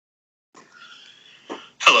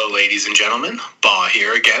 Hello, ladies and gentlemen. Ba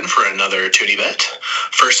here again for another Toonie Bet.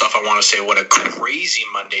 First off, I want to say what a crazy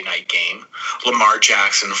Monday night game. Lamar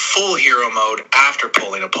Jackson, full hero mode after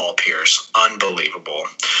pulling a Paul Pierce. Unbelievable.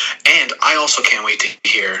 And I also can't wait to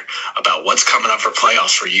hear about what's coming up for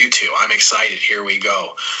playoffs for you two. I'm excited. Here we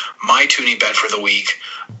go. My Toonie Bet for the week,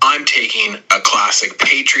 I'm taking a classic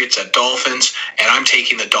Patriots at Dolphins, and I'm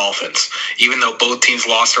taking the Dolphins. Even though both teams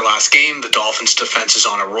lost their last game, the Dolphins' defense is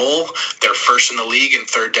on a roll. They're first in the league in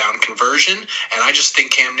third down conversion, and I just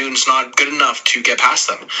think Cam Newton's not good enough to get past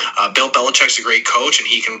them. Bill Belichick's a great coach, and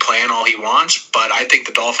he can plan all he wants, but I think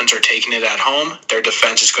the Dolphins are taking it at home. Their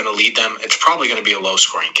defense is going to lead them. It's probably going to be a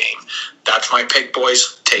low-scoring game. That's my pick,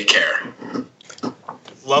 boys. Take care.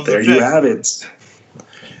 Love there you have it.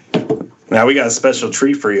 Now we got a special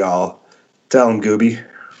treat for y'all. Tell them, Gooby.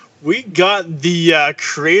 We got the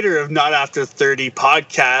creator of Not After 30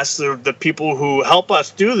 podcast, the people who help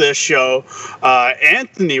us do this show,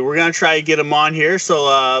 Anthony. We're going to try to get him on here,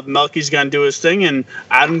 so Melky's going to do his thing and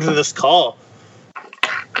add him to this call.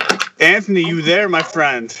 Anthony, you there, my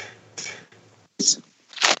friend?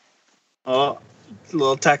 Oh,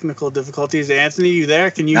 little technical difficulties. Anthony, you there?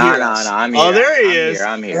 Can you hear us? No, I'm here. Oh, there he is.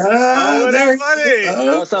 I'm here. Oh, that's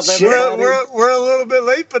funny. What's up, everybody? We're a little bit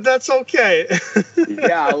late, but that's okay.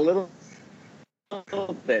 Yeah, a little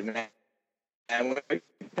bit, man. And we're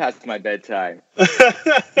past my bedtime.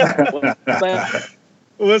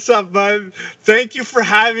 What's up, bud? Thank you for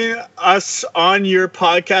having us on your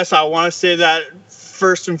podcast. I want to say that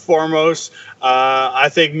first and foremost. I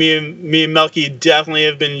think me and Melky definitely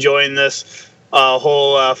have been enjoying this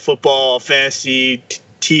whole football fantasy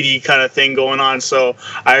TD kind of thing going on. So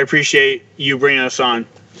I appreciate you bringing us on.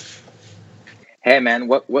 Hey, man,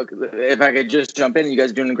 what if I could just jump in? You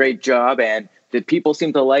guys are doing a great job, and the people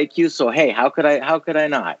seem to like you. So hey, how could I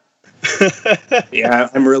not? Yeah,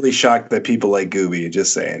 I'm really shocked that people like Gooby.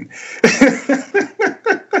 Just saying.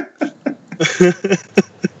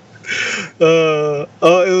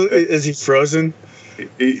 Is he frozen?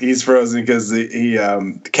 He's frozen because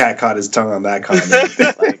the cat caught his tongue on that comment. I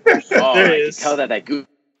can tell that Gooby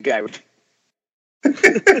guy.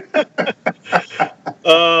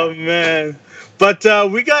 Oh man. But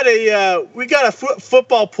we got a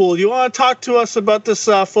football pool. You want to talk to us about this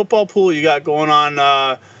football pool you got going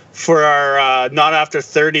on for our Not After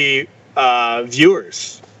 30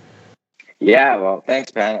 viewers? Yeah, well,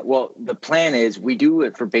 thanks, man. Well, the plan is we do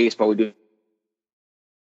it for baseball, we do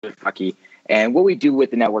it for hockey, And what we do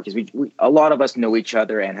with the network is we a lot of us know each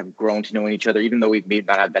other and have grown to knowing each other, even though we've maybe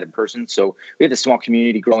not had met in person. So we have a small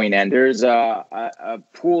community growing, and there's a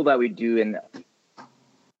pool that we do in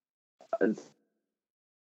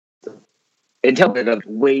until the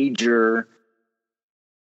wager.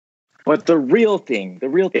 But the real thing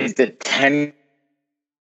is the 10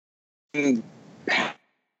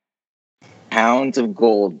 pounds of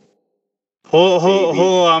gold.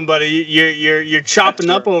 Hold on, buddy. You're chopping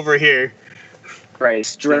up over here.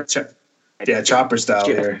 Right. Yeah, chopper style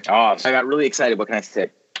here. Oh, so I got really excited. What can I say?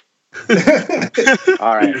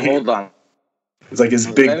 All right, hold on. It's like his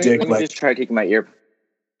big dick. Let me just try taking my ear.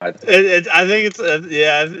 I think it's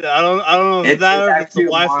yeah. I don't know if it's the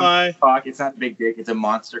Wi-Fi. Cock. It's not big dick. It's a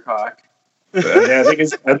monster cock. Yeah, I think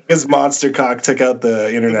his monster cock took out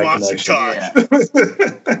the internet connection.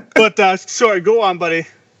 Yeah. But sorry, go on, buddy.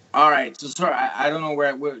 All right. So sorry, I don't know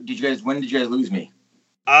where did you guys? When did you guys lose me?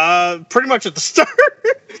 Pretty much at the start.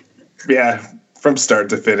 Yeah, from start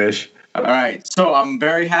to finish. All right. So I'm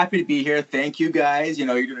very happy to be here. Thank you guys. You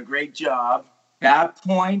know, you're doing a great job. That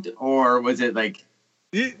point, or was it like?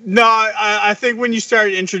 No, I think when you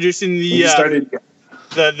started introducing the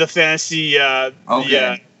fantasy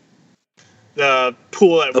the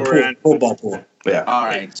pool that we're in. Football pool. Yeah. All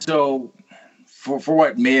right. So for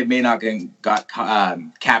what may not got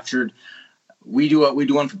captured, we do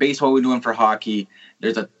one for baseball. We do one for hockey.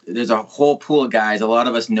 There's a whole pool of guys. A lot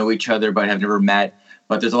of us know each other but have never met.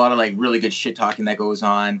 But there's a lot of like really good shit talking that goes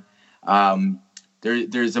on.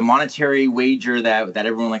 There's a monetary wager that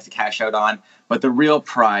everyone likes to cash out on. But the real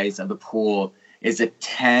prize of the pool is the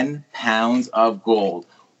 10 pounds of gold.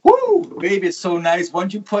 Woo! Baby, it's so nice.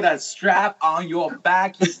 Once you put a strap on your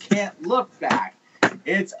back, you can't look back.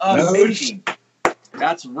 It's amazing.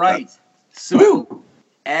 That's right. So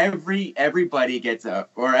everybody gets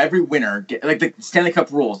every winner, like the Stanley Cup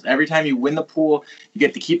rules. Every time you win the pool, you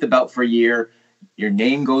get to keep the belt for a year. Your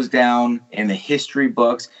name goes down in the history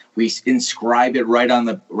books. We inscribe it right on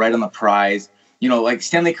the prize. You know, like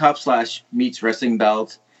Stanley Cup / meets wrestling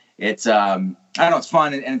belt. It's I don't know, it's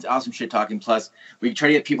fun and it's awesome shit talking. Plus, we try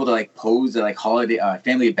to get people to like pose at like holiday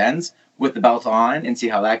family events with the belt on and see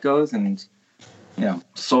how that goes, and you know,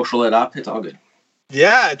 social it up. It's all good.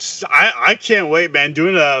 Yeah, I can't wait, man.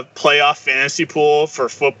 Doing a playoff fantasy pool for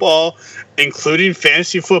football, including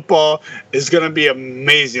fantasy football, is going to be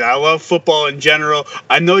amazing. I love football in general.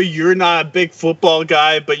 I know you're not a big football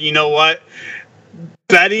guy, but you know what?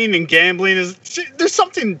 Betting and gambling there's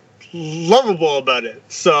something lovable about it.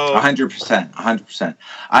 So 100%.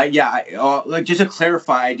 Like just to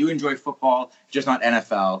clarify, I do enjoy football, just not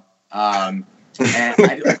NFL. And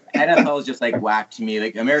NFL is just like whack to me.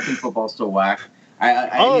 Like American football is so whack.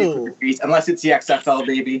 Unless it's the XFL,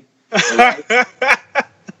 baby. But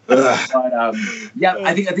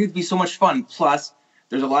I think it'd be so much fun. Plus,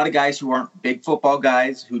 there's a lot of guys who aren't big football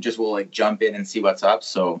guys who just will like jump in and see what's up.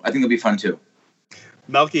 So I think it'll be fun too.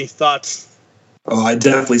 Melky, thoughts? Oh, I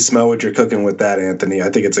definitely smell what you're cooking with that, Anthony. I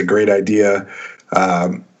think it's a great idea.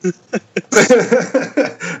 Yeah,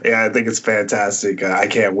 I think it's fantastic. I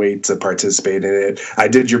can't wait to participate in it. I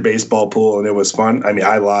did your baseball pool and it was fun. I mean,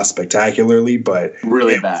 I lost spectacularly, but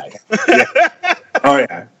really bad. Yeah. Oh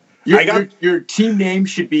yeah. Your team name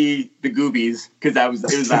should be the Goobies because it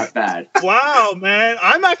was that bad. Wow, man!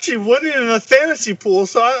 I'm actually winning in a fantasy pool,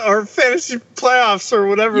 or fantasy playoffs or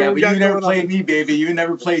whatever. Yeah, but you never played me, baby. You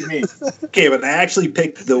never played me. Okay, but I actually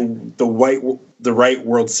picked the right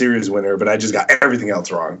World Series winner, but I just got everything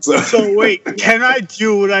else wrong. So wait, can I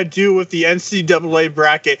do what I do with the NCAA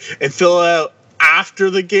bracket and fill it out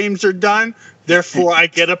after the games are done? Therefore, I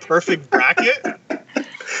get a perfect bracket.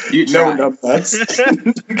 You try. No, nuts. You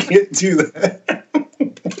can't do that.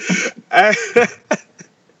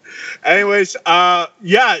 Anyways,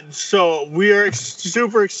 so we are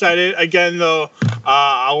super excited. Again, though,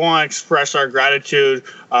 I want to express our gratitude.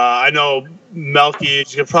 I know Melky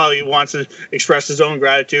probably wants to express his own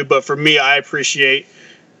gratitude, but for me, I appreciate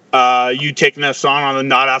you taking us on the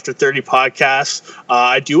Not After 30 podcast.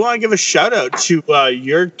 I do want to give a shout out to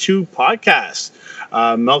your two podcasts,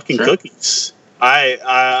 Milk and Cookies.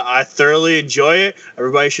 I thoroughly enjoy it.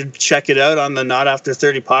 Everybody should check it out on the Not After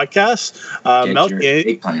 30 podcast.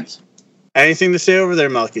 Melky, anything to say over there,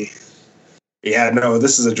 Melky? Yeah, no,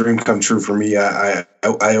 this is a dream come true for me. I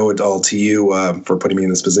owe it all to you for putting me in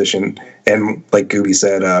this position. And like Gooby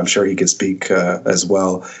said, I'm sure he could speak as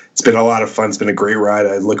well. It's been a lot of fun. It's been a great ride.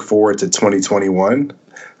 I look forward to 2021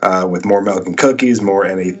 with more Milk and Cookies, more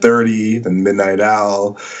NA30, the Midnight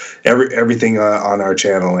Owl, everything on our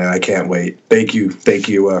channel. And I can't wait. Thank you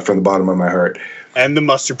from the bottom of my heart. And the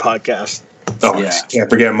Mustard Podcast. Oh, Yeah. can't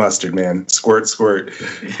forget mustard, man. Squirt, squirt.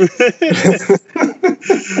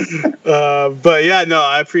 But yeah, no,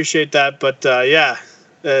 I appreciate that. But yeah,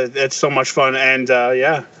 it's so much fun. And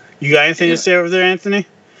yeah, you got anything to say over there, Anthony?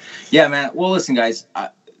 Yeah, man. Well, listen, guys,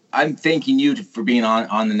 I'm thanking you for being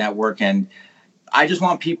on the network, and I just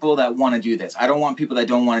want people that want to do this. I don't want people that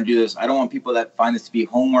don't want to do this. I don't want people that find this to be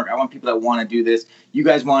homework. I want people that want to do this. You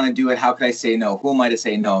guys want to do it. How could I say no? Who am I to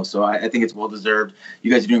say no? So I think it's well-deserved.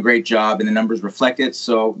 You guys are doing a great job, and the numbers reflect it.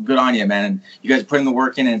 So good on you, man. And you guys are putting the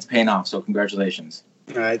work in, and it's paying off. So congratulations.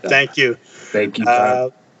 All right, thank you. Thank you.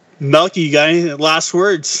 Melky, you got any last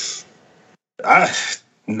words?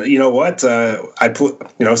 You know what? I put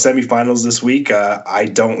semifinals this week. I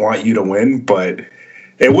don't want you to win, but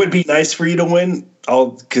it would be nice for you to win.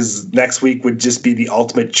 Because next week would just be the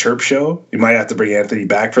ultimate chirp show. You might have to bring Anthony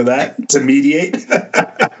back for that to mediate.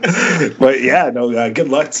 But yeah, no. Good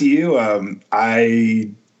luck to you. I'm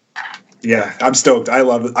stoked. I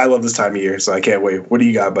love this time of year, so I can't wait. What do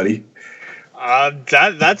you got, buddy?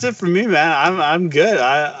 That's it for me, man. I'm good.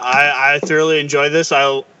 I thoroughly enjoy this.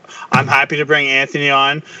 I'm happy to bring Anthony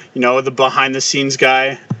on. The behind the scenes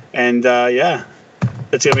guy, and yeah,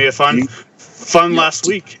 it's gonna be a fun last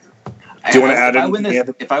week. Do you want to add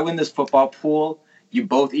if I win this football pool, you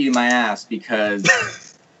both eat my ass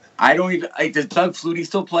because I don't even. Does Doug Flutie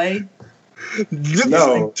still play?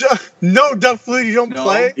 No, Doug Flutie don't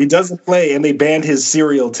play. He doesn't play, and they banned his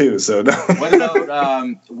cereal too. So no. What about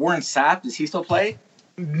Warren Sapp? Does he still play?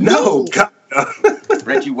 No. God, no.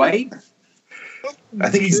 Reggie White? I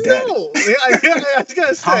think he's dead. No. I was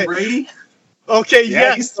gonna say Tom Brady? Okay,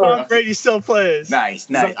 Yeah, yes, Tom Brady still plays. Nice.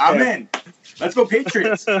 I'm in. Let's go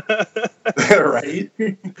Patriots. Right?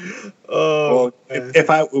 Oh,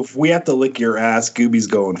 well, if we have to lick your ass, Gooby's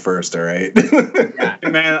going first, all right? Yeah.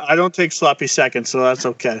 man, I don't take sloppy seconds, so that's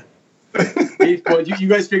okay. Hey, well, you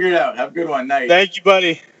guys figure it out. Have a good one. Night. Thank you,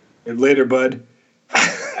 buddy. And later, bud.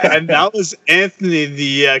 And that was Anthony,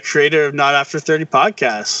 the creator of Not After 30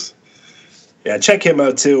 podcast. Yeah, check him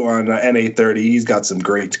out too on NA30. He's got some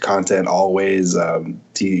great content always.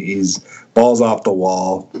 He's balls off the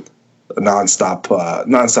wall,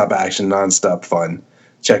 nonstop action, nonstop fun.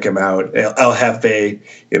 Check him out. El Jefe,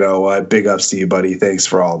 big ups to you, buddy. Thanks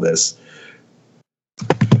for all this.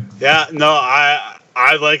 Yeah, no, I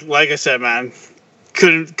like I said, man,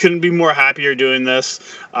 couldn't be more happier doing this.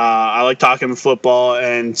 I like talking football,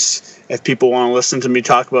 and if people want to listen to me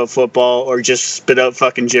talk about football or just spit out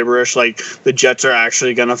fucking gibberish like the Jets are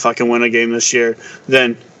actually gonna fucking win a game this year,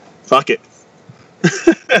 then fuck it.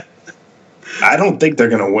 I don't think they're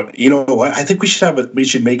gonna win. You know what? I think we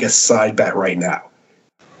should make a side bet right now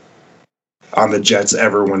on the Jets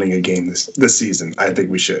ever winning a game this season. I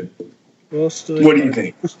think we should. What do you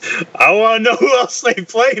think? I want to know who else they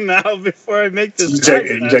play now before I make this. You check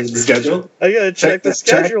the schedule? I gotta check the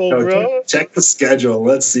schedule, bro. Check the schedule.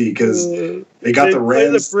 Let's see, because they got the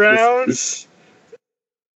Rams, the Browns,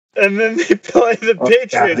 and then they play the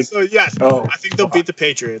Patriots. So yes, I think they'll beat the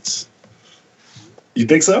Patriots. You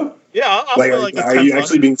think so? Yeah, I'll put are you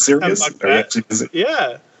actually being serious?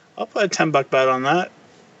 Yeah, I'll put a $10 bet on that.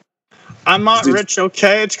 I'm not rich,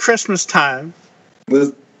 okay? It's Christmas time.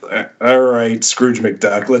 All right, Scrooge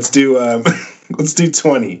McDuck. Let's do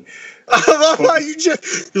 20.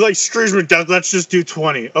 You're like Scrooge McDuck. Let's just do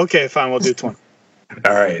 20. Okay, fine. We'll do 20.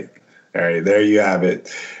 All right. There you have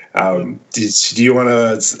it. Do you want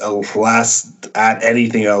to add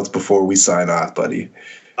anything else before we sign off, buddy?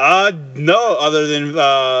 No. Other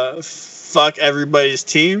than fuck everybody's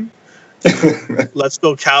team. Let's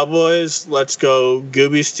go Cowboys. Let's go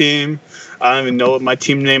Gooby's team. I don't even know what my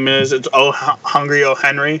team name is. It's Hungry O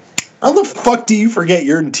Henry. How the fuck do you forget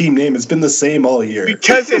your team name? It's been the same all year.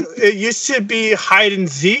 Because it used to be Hide and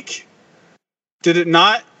Zeke. Did it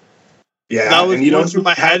not? Yeah. That was going through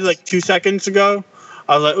my head like 2 seconds ago.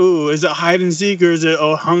 I was like, ooh, is it Hide and Zeke or is it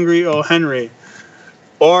Hungry O Henry?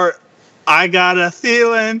 Or I got a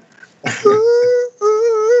feeling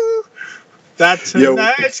that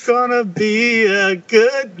tonight's gonna be a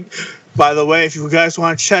good. By the way, if you guys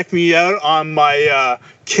want to check me out on my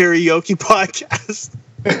karaoke podcast.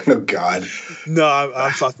 Oh God. No,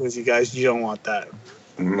 I'm fucking with you guys. You don't want that.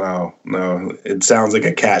 No. It sounds like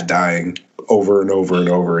a cat dying over and over and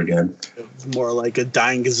over again. It's more like a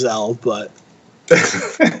dying gazelle, but.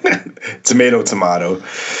 Tomato.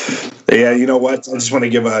 Yeah, you know what? I just want to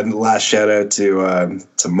give a last shout out to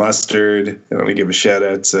Mustard. I want to give a shout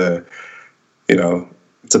out to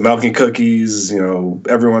Milk and Cookies.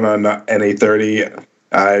 Everyone on NA30.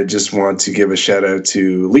 I just want to give a shout out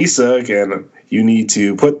to Lisa again. You need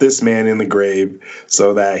to put this man in the grave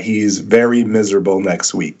so that he's very miserable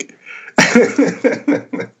next week. I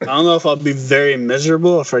don't know if I'll be very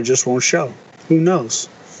miserable if I just won't show. Who knows?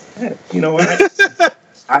 You know what?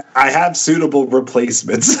 I have suitable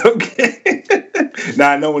replacements. Okay.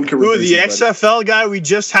 Nah, no one can. Who, the XFL guy we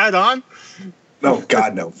just had on? No,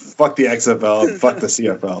 God, no. Fuck the XFL. Fuck the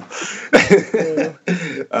CFL.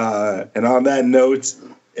 And on that note,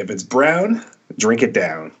 if it's brown, drink it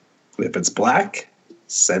down. If it's black,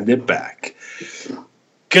 send it back.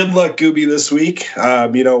 Good luck, Gooby, this week.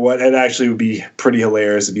 You know what? It actually would be pretty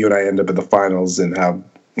hilarious if you and I end up in the finals and have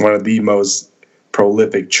one of the most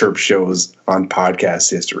prolific chirp shows on podcast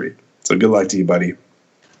history. So good luck to you, buddy.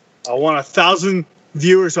 I want 1,000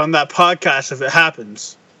 viewers on that podcast if it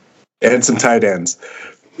happens. And some tight ends.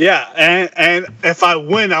 Yeah, and if I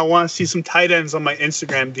win, I want to see some tight ends on my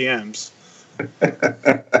Instagram DMs.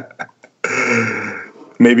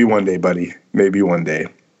 Maybe one day, buddy. Maybe one day.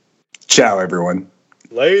 Ciao, everyone.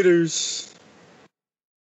 Laters.